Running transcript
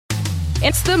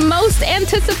It's the most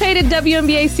anticipated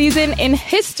WNBA season in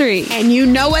history. And you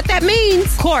know what that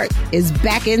means. Court is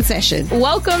back in session.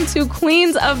 Welcome to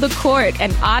Queens of the Court,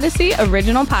 an Odyssey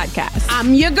original podcast.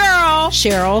 I'm your girl,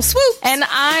 Cheryl Swoop. And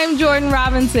I'm Jordan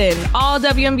Robinson. All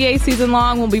WNBA season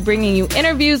long, we'll be bringing you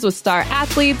interviews with star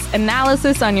athletes,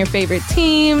 analysis on your favorite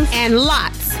teams, and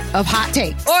lots of hot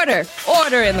takes.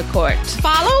 Order in the court.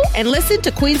 Follow and listen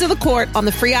to Queens of the Court on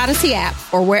the free Odyssey app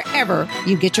or wherever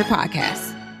you get your podcasts.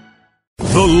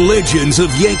 The legends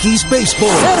of Yankees baseball.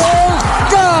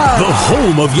 The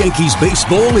home of Yankees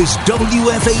baseball is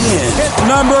WFAN. Hit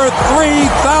number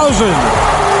 3,000.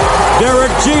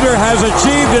 Derek Jeter has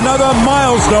achieved another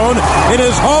milestone in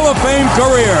his Hall of Fame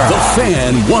career. The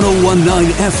Fan, 101.9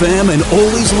 FM, and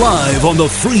always live on the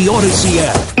free Odyssey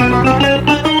app.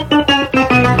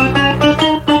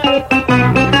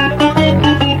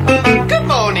 Good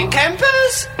morning,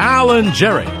 campers. Alan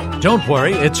Jerry. Don't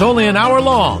worry, it's only an hour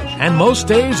long, and most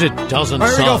days it doesn't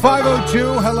There we go, suck.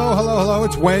 5:02. Hello.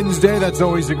 It's Wednesday. That's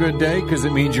always a good day because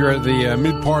it means you're at the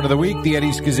mid part of the week. The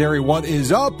Eddie Schizzeri, what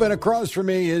is up? And across from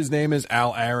me, his name is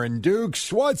Al Aaron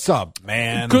Dukes. What's up,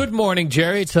 man? Good morning,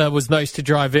 Jerry. It was nice to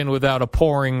drive in without a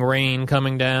pouring rain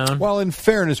coming down. Well, in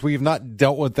fairness, we've not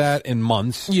dealt with that in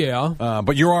months. Yeah.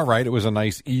 But you're all right. It was a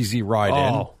nice, easy ride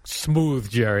in. Oh, smooth,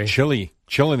 Jerry. Chill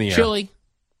in the air. Chilly.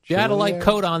 You had a light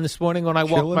coat on this morning when I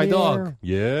walked my dog.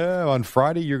 Yeah, on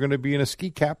Friday you're going to be in a ski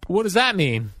cap. What does that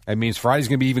mean? That means Friday's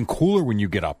going to be even cooler when you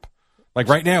get up. Like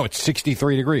right now it's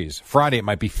 63 degrees. Friday it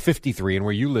might be 53, and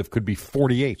where you live could be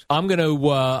 48. I'm going to,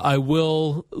 I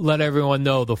will let everyone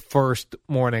know the first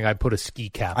morning I put a ski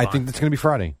cap on. I think that's going to be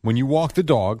Friday. When you walk the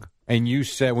dog and you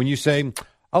say,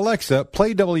 Alexa,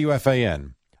 play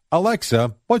WFAN.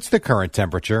 Alexa, what's the current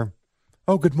temperature?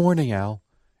 Oh, good morning, Al.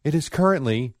 It is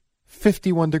currently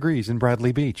 51 degrees in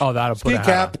Bradley Beach. Oh, that'll put ski a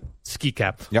cap. Ski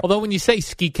cap. Yep. Although when you say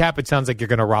ski cap, it sounds like you're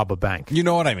going to rob a bank. You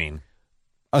know what I mean.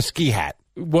 A ski hat.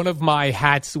 One of my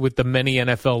hats with the many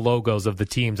NFL logos of the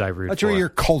teams I root That's for. your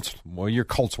Colts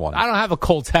one. I don't have a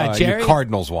Colts hat, Jerry. Your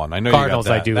Cardinals one. I know Cardinals, you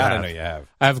got that. I do that have. I know you have.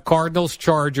 I have Cardinals,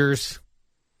 Chargers.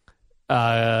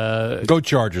 Go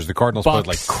Chargers. The Cardinals Bucks. played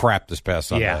like crap this past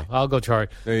Sunday. Yeah, I'll go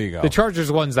Chargers. There you go. The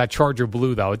Chargers one's that Charger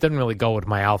blue, though. It doesn't really go with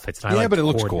my outfits. And I Yeah, like but to it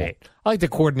looks coordinate. I like to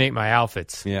coordinate my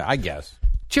outfits. Yeah, I guess.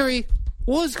 Jerry,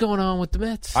 what's going on with the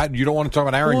Mets? You don't want to talk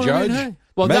about Aaron Judge?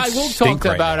 Well, I Mets will stink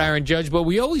talk right about now. Aaron Judge, but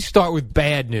we always start with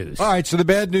bad news. All right, so the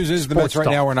bad news is the Mets Sports right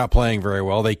talk. now are not playing very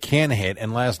well. They can hit,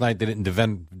 and last night they didn't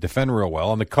defend real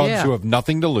well. And the Cubs, who have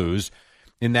nothing to lose,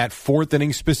 in that fourth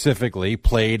inning specifically,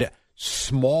 played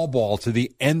small ball to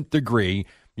the nth degree.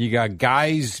 You got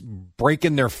guys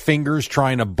breaking their fingers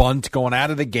trying to bunt, going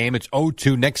out of the game. It's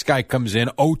 0-2. Next guy comes in,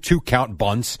 0-2 count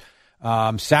bunts,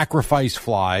 sacrifice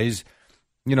flies.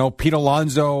 You know, Pete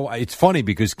Alonso, it's funny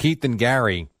because Keith and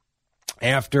Gary,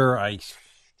 after I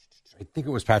think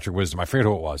it was Patrick Wisdom, I forget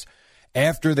who it was,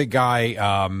 after the guy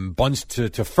bunts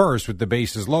to first with the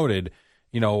bases loaded,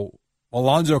 you know,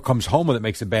 Alonso comes home with it,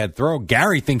 makes a bad throw.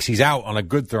 Gary thinks he's out on a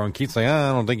good throw, and Keith's like,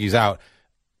 I don't think he's out.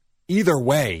 Either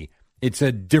way, it's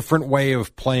a different way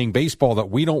of playing baseball that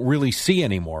we don't really see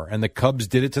anymore, and the Cubs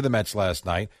did it to the Mets last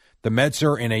night. The Mets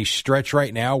are in a stretch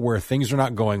right now where things are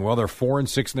not going well. They're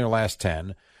 4-6 in their last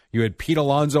 10. You had Pete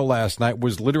Alonso last night,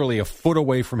 was literally a foot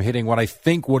away from hitting what I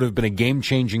think would have been a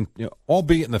game-changing,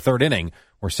 albeit in the third inning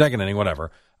or second inning,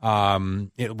 whatever.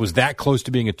 It was that close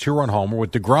to being a two-run homer.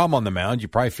 With DeGrom on the mound, you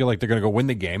probably feel like they're going to go win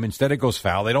the game. Instead, it goes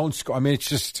foul. They don't score. I mean,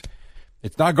 it's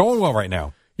not going well right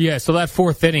now. Yeah, so that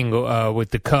fourth inning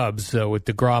with the Cubs, with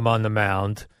DeGrom on the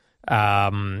mound,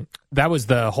 that was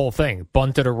the whole thing.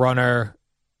 Bunted a runner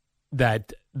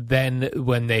that then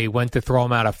when they went to throw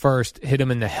him out of first, hit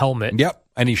him in the helmet. Yep,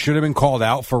 and he should have been called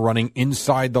out for running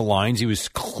inside the lines. He was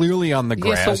clearly on the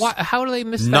grass. Yeah, so how do they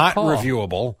miss that Not call?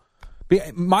 reviewable.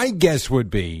 My guess would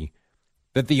be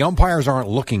that the umpires aren't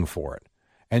looking for it.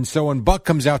 And so when Buck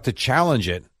comes out to challenge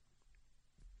it,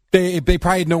 they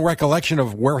probably had no recollection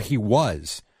of where he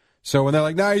was. So when they're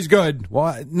like, no, he's good.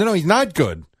 Well, no, he's not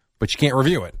good, but you can't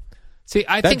review it. See,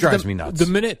 I That think drives me nuts. The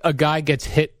minute a guy gets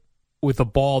hit with a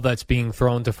ball that's being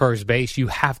thrown to first base, you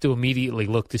have to immediately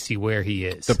look to see where he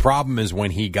is. The problem is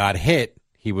when he got hit,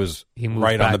 he was moved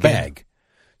right on the back in. bag.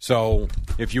 So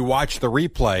if you watch the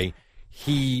replay,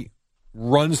 he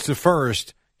runs to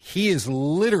first. He is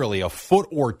literally a foot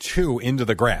or two into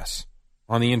the grass,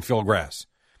 on the infield grass,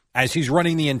 as he's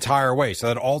running the entire way. So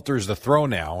that alters the throw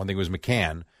now. I think it was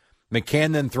McCann.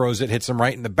 McCann then throws it, hits him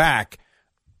right in the back.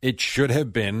 It should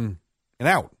have been an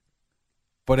out.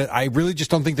 But I really just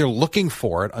don't think they're looking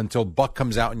for it until Buck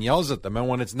comes out and yells at them. And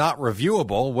when it's not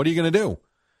reviewable, what are you going to do?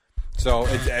 So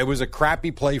it was a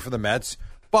crappy play for the Mets.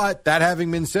 But that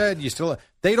having been said,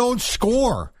 they don't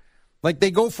score. Like,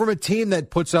 they go from a team that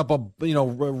puts up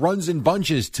runs in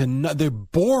bunches to they're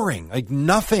boring, like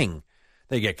nothing.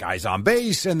 They get guys on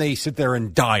base and they sit there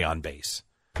and die on base.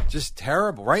 Just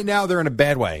terrible. Right now, they're in a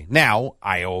bad way. Now,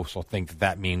 I also think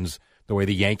that means the way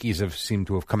the Yankees have seemed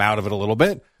to have come out of it a little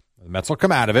bit. The Mets will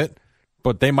come out of it,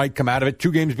 but they might come out of it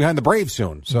 2 games behind the Braves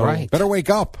soon. So better wake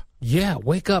up. Yeah,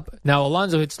 wake up. Now,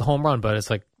 Alonso hits the home run, but it's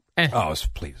like, Oh,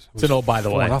 please. It's an by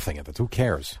the way. Nothing at it. Who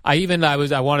cares? I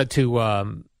wanted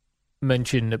to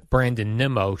mention that Brandon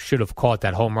Nimmo should have caught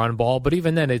that home run ball, but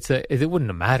even then, it wouldn't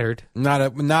have mattered.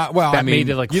 Made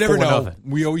it like you never know. 4-0.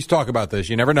 We always talk about this.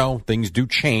 You never know. Things do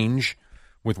change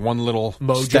with one little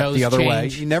step the other way.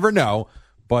 You never know.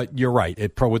 But you're right.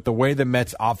 With the way the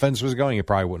Mets offense was going, it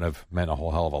probably wouldn't have meant a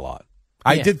whole hell of a lot.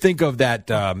 Yeah. I did think of that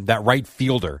right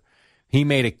fielder. He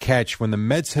made a catch when the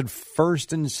Mets had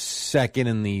first and second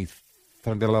in the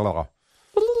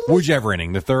whichever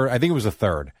inning, the third. I think it was the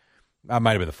third.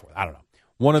 Might have been the fourth. I don't know.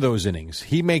 One of those innings.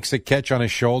 He makes a catch on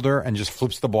his shoulder and just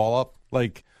flips the ball up.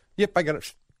 Like, yep, I got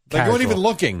it. Like, you weren't even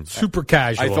looking. Super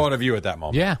casual. I thought of you at that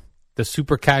moment. Yeah. The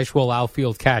super casual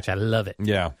outfield catch. I love it.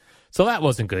 Yeah. So that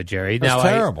wasn't good, Jerry. That's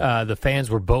terrible. The fans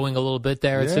were booing a little bit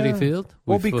there at Citi Field.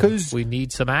 Because we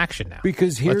need some action now.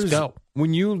 Because let's go.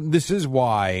 This is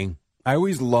why I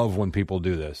always love when people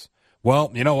do this.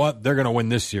 Well, you know what? They're going to win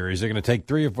this series. They're going to take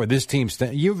 3 or 4. This team,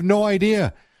 you have no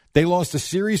idea. They lost a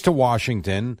series to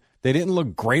Washington. They didn't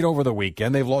look great over the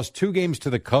weekend. They've lost 2 games to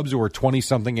the Cubs, who are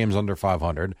 20-something games under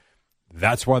 500.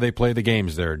 That's why they play the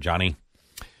games there, Johnny.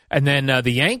 And then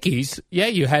the Yankees,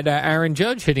 you had Aaron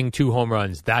Judge hitting 2 home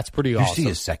runs. That's pretty awesome. Did you see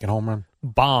his second home run?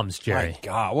 Bombs, Jerry. My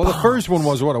God. Well, the first one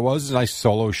was what it was. A nice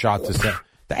solo shot to set.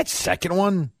 That second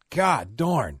one, God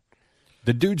darn.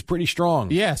 The dude's pretty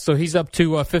strong. Yeah, so he's up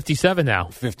to 57 now.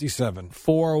 57.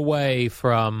 4 away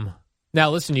from... Now,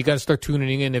 listen, you got to start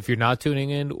tuning in if you're not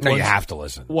tuning in. No, you have to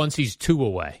listen. Once he's 2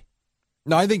 away.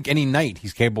 No, I think any night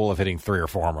he's capable of hitting 3 or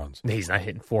 4 home runs. He's not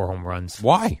hitting 4 home runs.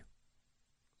 Why?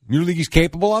 You think he's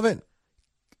capable of it?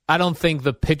 I don't think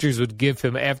the pitchers would give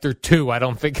him after 2. I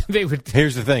don't think they would.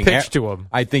 Here's the thing. Pitch to him.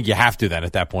 I think you have to then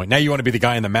at that point. Now you want to be the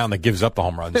guy in the mound that gives up the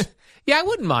home runs. Yeah, I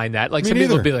wouldn't mind that. Like, Me some neither.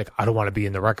 people would be like, I don't want to be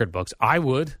in the record books. I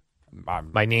would.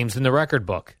 My name's in the record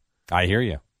book. I hear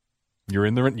you. You're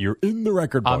in the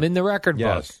record book. I'm in the record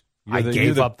book. I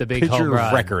gave up the big home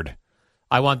run. Record.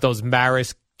 I want those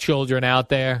Maris children out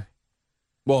there.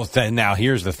 Well, now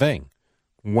here's the thing.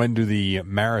 When do the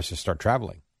Marises start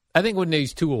traveling? I think when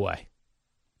he's 2 away.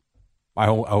 I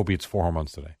hope he hits 4 home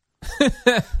runs today.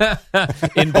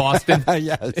 In Boston.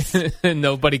 Yes.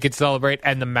 Nobody could celebrate,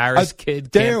 and the Maris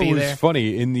kid can't be there. It was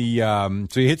funny. In the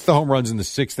so he hits the home runs in the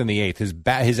 6th and the 8th.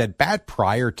 His at bat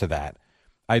prior to that,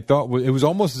 I thought it was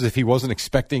almost as if he wasn't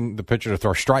expecting the pitcher to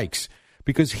throw strikes,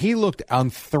 because he looked on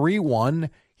 3-1.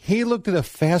 He looked at a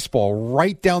fastball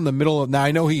right down the middle of. Now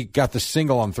I know he got the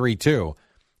single on 3-2.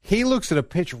 He looks at a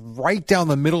pitch right down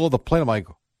the middle of the plate. I'm like,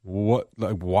 what?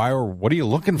 Like, why? Or what are you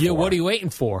looking for? Yeah, what are you waiting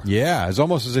for? Yeah, it's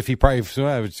almost as if he probably was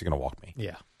just going to walk me.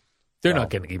 Yeah, they're not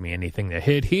going to give me anything to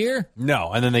hit here.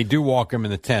 No, and then they do walk him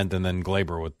in the 10th, and then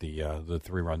Glaber with the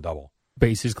 3-run double.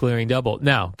 Bases clearing double.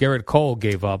 Now, Garrett Cole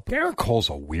gave up. Garrett Cole's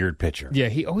a weird pitcher. Yeah,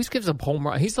 he always gives up home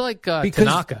run. He's like because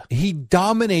Tanaka. He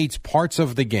dominates parts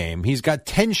of the game. He's got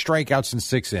 10 strikeouts in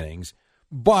 6 innings,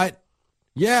 but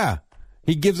yeah,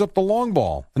 he gives up the long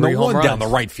ball and the one down the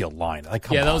right field line. Like,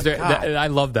 come on, I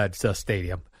love that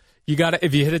stadium. You got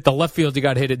if you hit it to left field, you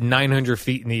got to hit it 900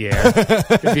 feet in the air.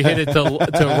 If you hit it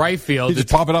to right field, you just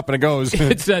pop it up and it goes.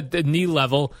 It's at the knee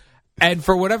level. And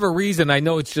for whatever reason, I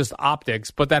know it's just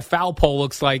optics, but that foul pole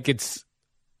looks like it's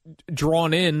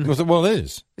drawn in. Well, it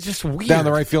is. It's just weird. Down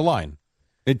the right field line.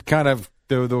 It kind of,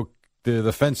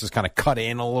 the fence is kind of cut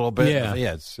in a little bit.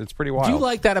 Yeah, it's pretty wild. Do you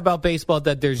like that about baseball,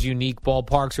 that there's unique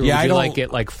ballparks, or would you like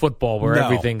it like football where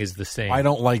everything is the same? I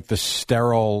don't like the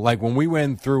sterile, like when we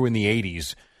went through in the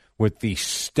 80s with the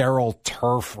sterile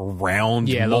turf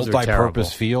round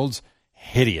multi-purpose fields,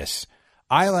 hideous.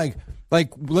 I like,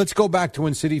 let's go back to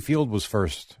when Citi Field was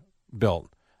first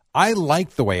built. I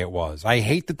liked the way it was. I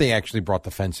hate that they actually brought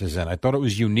the fences in. I thought it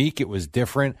was unique. It was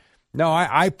different. No,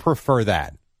 I prefer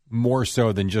that more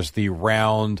so than just the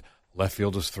round. Left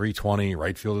field is 320,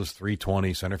 right field is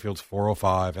 320, center field's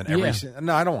 405, and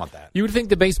no, I don't want that. You would think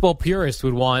the baseball purist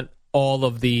would want all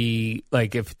of the,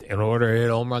 like, if in order to hit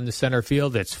home run the center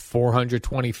field, it's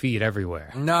 420 feet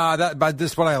everywhere. No, but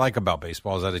this is what I like about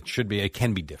baseball is that it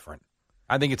can be different.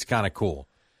 I think it's kind of cool.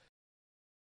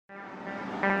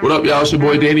 What up, y'all? It's your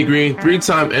boy Danny Green,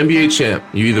 3-time NBA champ.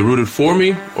 You either rooted for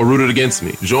me or rooted against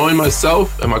me. Join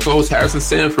myself and my co-host Harrison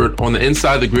Sanford on the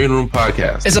Inside the Green Room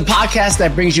podcast. It's a podcast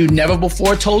that brings you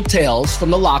never-before-told tales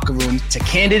from the locker room to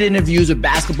candid interviews with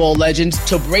basketball legends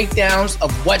to breakdowns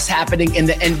of what's happening in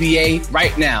the NBA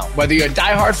right now. Whether you're a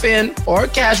diehard fan or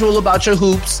casual about your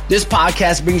hoops, this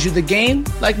podcast brings you the game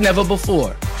like never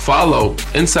before. Follow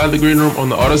Inside the Green Room on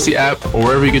the Odyssey app or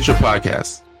wherever you get your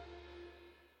podcasts.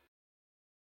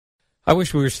 I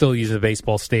wish we were still using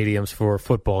baseball stadiums for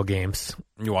football games.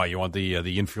 You want the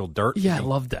infield dirt? Yeah, I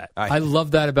love that. I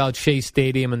love that about Shea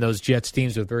Stadium and those Jets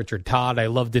teams with Richard Todd. I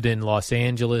loved it in Los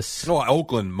Angeles. Well,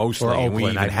 Oakland mostly. Oakland, we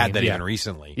even had that even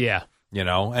recently. Yeah. You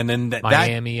know, and then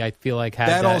Miami, I feel like had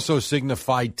that. That also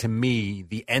signified to me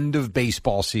the end of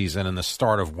baseball season and the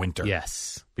start of winter.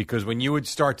 Yes. Because when you would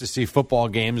start to see football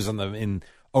games in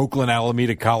Oakland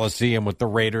Alameda Coliseum with the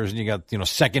Raiders, and you got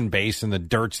second base and the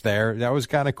dirt's there. That was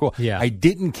kind of cool. Yeah. I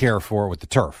didn't care for it with the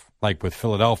turf, like with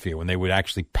Philadelphia when they would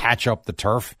actually patch up the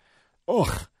turf.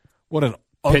 Ugh, what an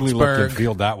ugly looking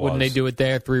field that was. Wouldn't they do it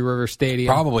there, Three River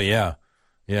Stadium? Probably, yeah.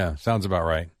 Yeah, sounds about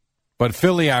right. But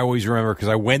Philly, I always remember because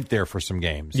I went there for some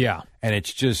games. Yeah, and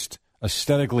it's just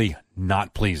aesthetically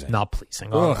not pleasing. Not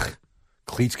pleasing. Ugh,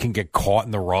 cleats can get caught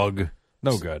in the rug.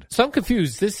 No good. So I'm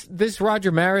confused. This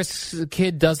Roger Maris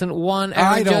kid doesn't want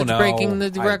Aaron Judge breaking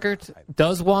the record?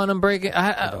 Does want him breaking?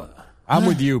 I'm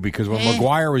with you because when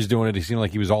McGuire was doing it, he seemed like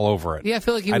he was all over it. Yeah, I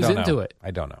feel like he was into it. I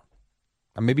don't know.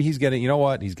 Maybe he's getting, you know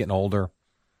what? He's getting older.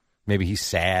 Maybe he's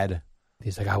sad.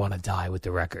 He's like, I want to die with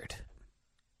the record.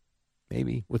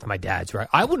 Maybe. With my dad's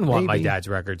record. I wouldn't want my dad's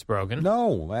records broken.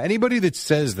 No. Anybody that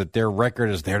says that their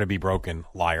record is there to be broken,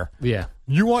 liar. Yeah.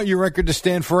 You want your record to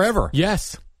stand forever.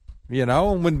 Yes. You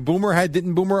know, when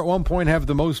didn't Boomer at one point have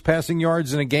the most passing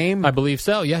yards in a game? I believe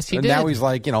so. Yes, he did. And now he's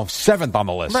like, 7th on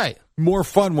the list. Right. More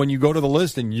fun when you go to the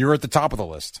list and you're at the top of the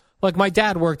list. Like my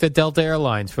dad worked at Delta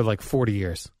Airlines for like 40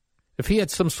 years. If he had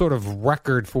some sort of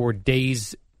record for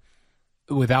days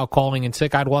without calling in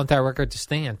sick, I'd want that record to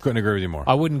stand. Couldn't agree with you more.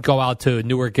 I wouldn't go out to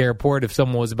Newark Airport if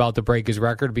someone was about to break his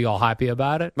record, be all happy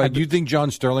about it. Like, do you think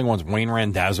John Sterling wants Wayne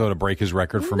Randazzo to break his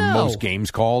record for most games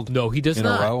called? No, he does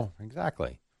not. In a row?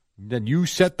 Exactly. Then you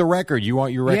set the record. You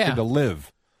want your record to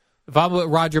live. If I'm with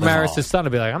Roger Maris' son,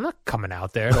 I'd be like, I'm not coming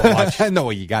out there to watch. No,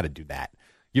 you got to do that.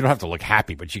 You don't have to look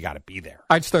happy, but you got to be there.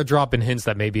 I'd start dropping hints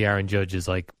that maybe Aaron Judge is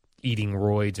like eating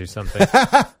roids or something.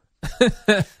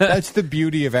 That's the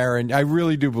beauty of Aaron. I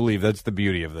really do believe that's the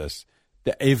beauty of this.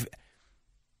 If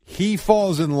he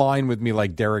falls in line with me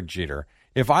like Derek Jeter,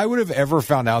 if I would have ever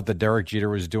found out that Derek Jeter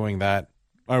was doing that,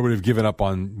 I would have given up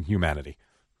on humanity.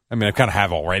 I mean, I kind of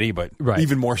have already, but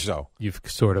even more so. You've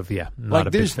sort of, not like,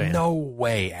 a big fan. There's no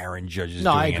way Aaron Judge is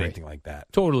doing anything like that.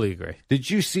 Totally agree. Did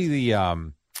you see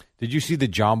the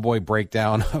John Boy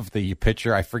breakdown of the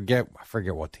pitcher? I forget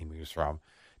what team he was from,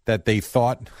 that they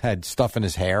thought had stuff in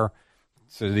his hair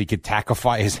so that he could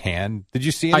tackify his hand. Did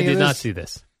you see any of this? I did not see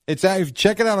this.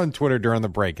 Check it out on Twitter during the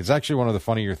break. It's actually one of the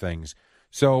funnier things.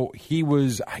 So he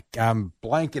was, I'm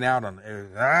blanking out on,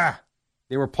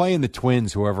 they were playing the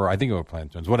Twins, I think they were playing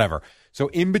the Twins, whatever. So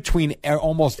in between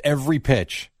almost every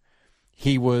pitch,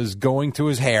 he was going to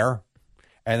his hair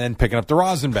and then picking up the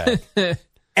rosin bag.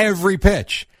 Every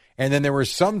pitch. And then there were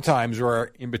some times where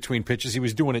in between pitches, he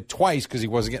was doing it twice because he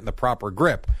wasn't getting the proper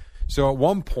grip. So at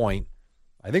one point,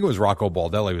 I think it was Rocco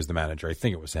Baldelli was the manager. I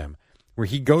think it was him, where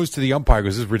he goes to the umpire and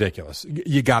goes, this is ridiculous.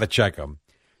 You got to check him.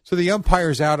 So the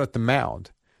umpire's out at the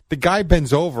mound. The guy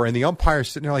bends over, and the umpire's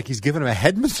sitting there like he's giving him a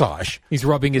head massage. He's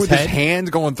rubbing his with head? His hands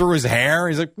going through his hair.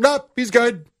 He's like, nope, he's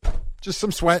good. Just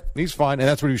some sweat. He's fine. And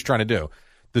that's what he was trying to do.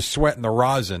 The sweat and the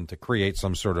rosin to create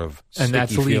some sort of sticky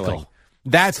that's legal. Feeling.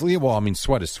 That's legal. Well, I mean,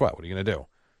 sweat is sweat. What are you going to do?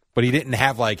 But he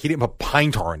didn't put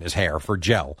pine tar in his hair for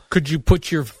gel. Could you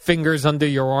put your fingers under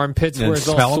your armpits where it's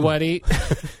all sweaty?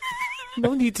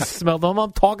 No need to smell them.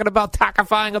 I'm talking about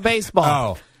tackifying a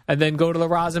baseball. Oh. And then go to the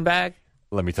rosin bag?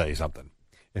 Let me tell you something.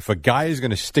 If a guy is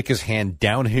going to stick his hand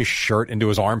down his shirt into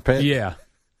his armpit, yeah,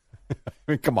 I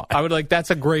mean, come on. I would that's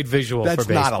a great visual. That's for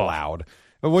baseball. Not allowed.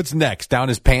 But what's next? Down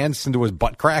his pants into his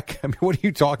butt crack? I mean, what are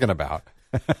you talking about?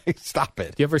 Stop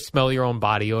it. Do you ever smell your own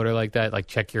body odor like that? Like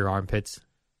check your armpits?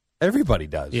 Everybody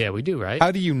does. Yeah, we do, right?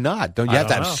 How do you not? Don't you have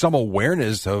to have some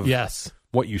awareness of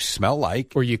what you smell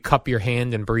like? Or you cup your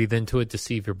hand and breathe into it to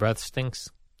see if your breath stinks?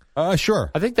 Sure.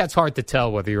 I think that's hard to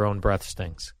tell whether your own breath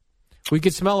stinks. We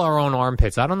could smell our own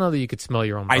armpits. I don't know that you could smell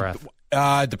your own breath.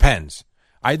 Depends.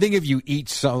 I think if you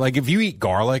eat if you eat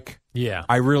garlic,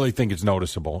 I really think it's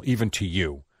noticeable, even to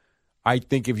you. I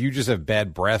think if you just have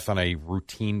bad breath on a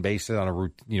routine basis,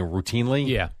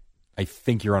 routinely, I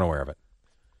think you're unaware of it.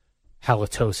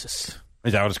 Halitosis.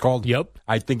 Is that what it's called? Yep.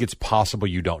 I think it's possible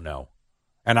you don't know.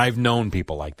 And I've known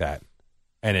people like that.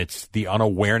 And it's the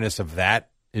unawareness of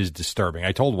that is disturbing.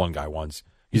 I told one guy once.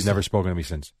 He's never spoken to me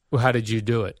since. Well, how did you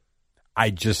do it? I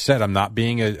just said I'm not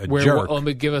being a jerk. Let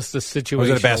me give us the I situation.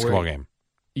 was at a basketball game.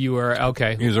 You were,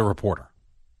 okay. He was a reporter.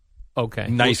 Okay.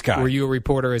 Nice guy. Were you a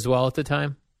reporter as well at the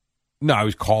time? No, I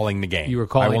was calling the game. You were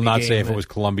calling the game. I will not say if it was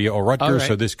Columbia or Rutgers, right.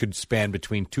 so this could span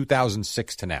between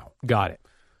 2006 to now. Got it.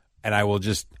 And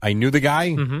I knew the guy,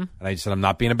 and I said, I'm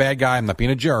not being a bad guy. I'm not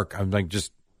being a jerk. I'm like,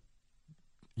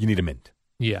 you need a mint.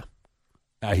 Yeah.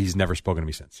 He's never spoken to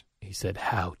me since. He said,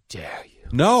 how dare you?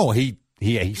 No, he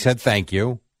said thank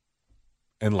you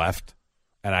and left,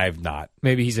 and I have not.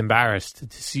 Maybe he's embarrassed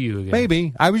to see you again.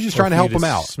 Maybe. I was just trying to help him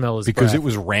out smell his because breath. it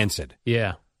was rancid.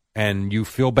 Yeah. And you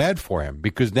feel bad for him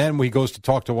because then when he goes to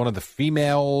talk to one of the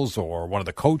females or one of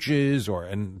the coaches,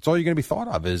 and it's all you're going to be thought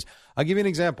of is, I'll give you an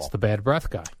example. It's the bad breath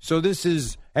guy. So this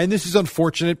is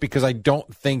unfortunate because I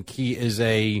don't think he is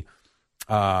I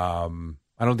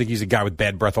don't think he's a guy with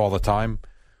bad breath all the time.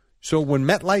 So when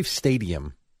MetLife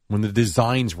Stadium, when the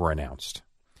designs were announced,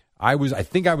 I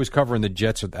think I was covering the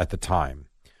Jets at the time.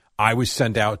 I was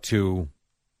sent out to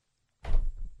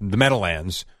the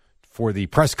Meadowlands for the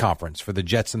press conference for the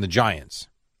Jets and the Giants.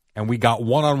 And we got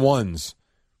one-on-ones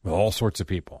with all sorts of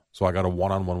people. So I got a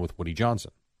one-on-one with Woody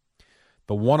Johnson.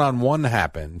 The one-on-one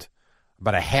happened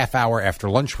about a half hour after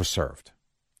lunch was served.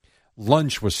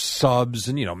 Lunch was subs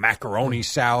and, macaroni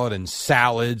salad and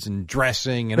salads and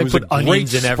dressing. And they it was put a great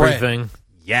onions and spread. everything.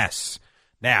 Yes.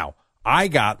 Now, I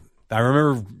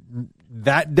remember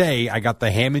that day I got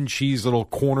the ham and cheese little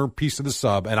corner piece of the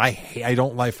sub, and I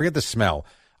don't like, forget the smell.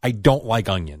 I don't like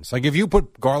onions. Like if you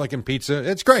put garlic in pizza,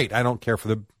 it's great. I don't care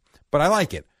but I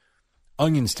like it.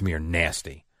 Onions to me are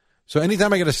nasty. So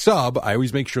anytime I get a sub, I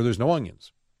always make sure there's no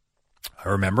onions. I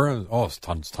remember,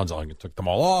 tons of onions. Took them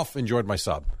all off, enjoyed my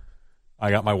sub.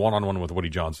 I got my one-on-one with Woody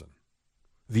Johnson.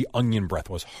 The onion breath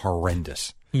was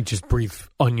horrendous. You just breathe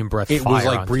onion breath It fire was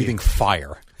like onto breathing you.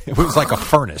 fire. It was like a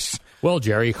furnace. Well,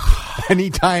 Jerry. And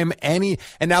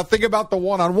now think about the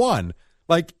one-on-one.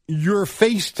 Like, you're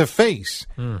face-to-face.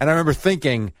 And I remember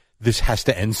thinking, this has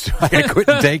to end soon. I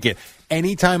couldn't take it.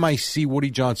 Anytime I see Woody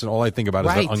Johnson, all I think about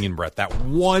is that onion breath. That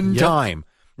one time.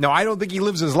 Now, I don't think he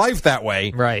lives his life that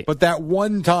way. Right. But that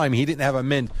one time, he didn't have a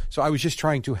mint. So I was just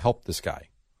trying to help this guy.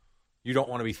 You don't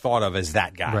want to be thought of as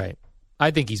that guy. Right.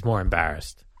 I think he's more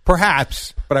embarrassed.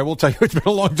 Perhaps, but I will tell you, it's been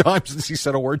a long time since he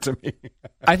said a word to me.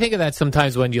 I think of that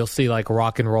sometimes when you'll see like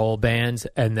rock and roll bands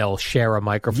and they'll share a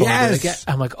microphone. Yes.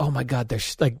 I'm like, oh my God,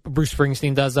 there's like Bruce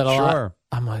Springsteen does that a lot. Sure.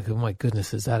 I'm like, oh my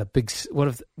goodness, is that a big,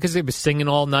 because they were singing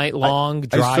all night long, I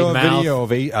dry saw mouth. a video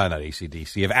of, not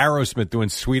AC/DC, of Aerosmith doing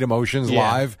Sweet Emotions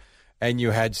live. And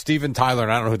you had Steven Tyler,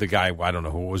 and I don't know who the guy, I don't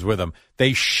know who was with him.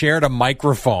 They shared a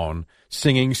microphone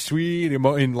singing Sweet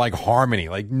in like harmony,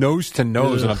 like nose to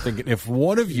nose. Ugh. And I'm thinking, if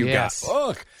one of you got,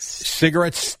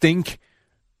 cigarettes stink,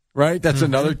 right? That's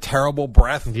another terrible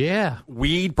breath. Yeah.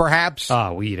 Weed, perhaps.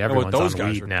 Oh, weed. Everyone's those on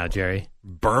guys weed are now, Jerry.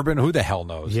 Bourbon, who the hell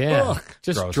knows? Yeah. Ugh,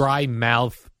 Just gross. dry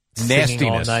mouth.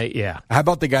 Nastiness all night. Yeah. How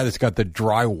about the guy that's got the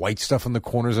dry white stuff in the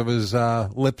corners of his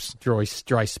lips?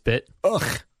 Dry spit.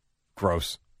 Ugh.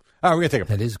 Gross. All right, we're going to take a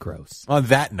break. That is gross. On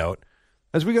that note,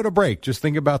 as we go to break, just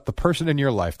think about the person in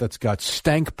your life that's got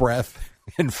stank breath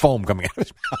and foam coming out of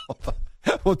his mouth.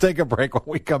 We'll take a break when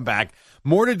we come back.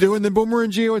 More to do, and then Boomer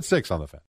and Gio at 6 on the Fan.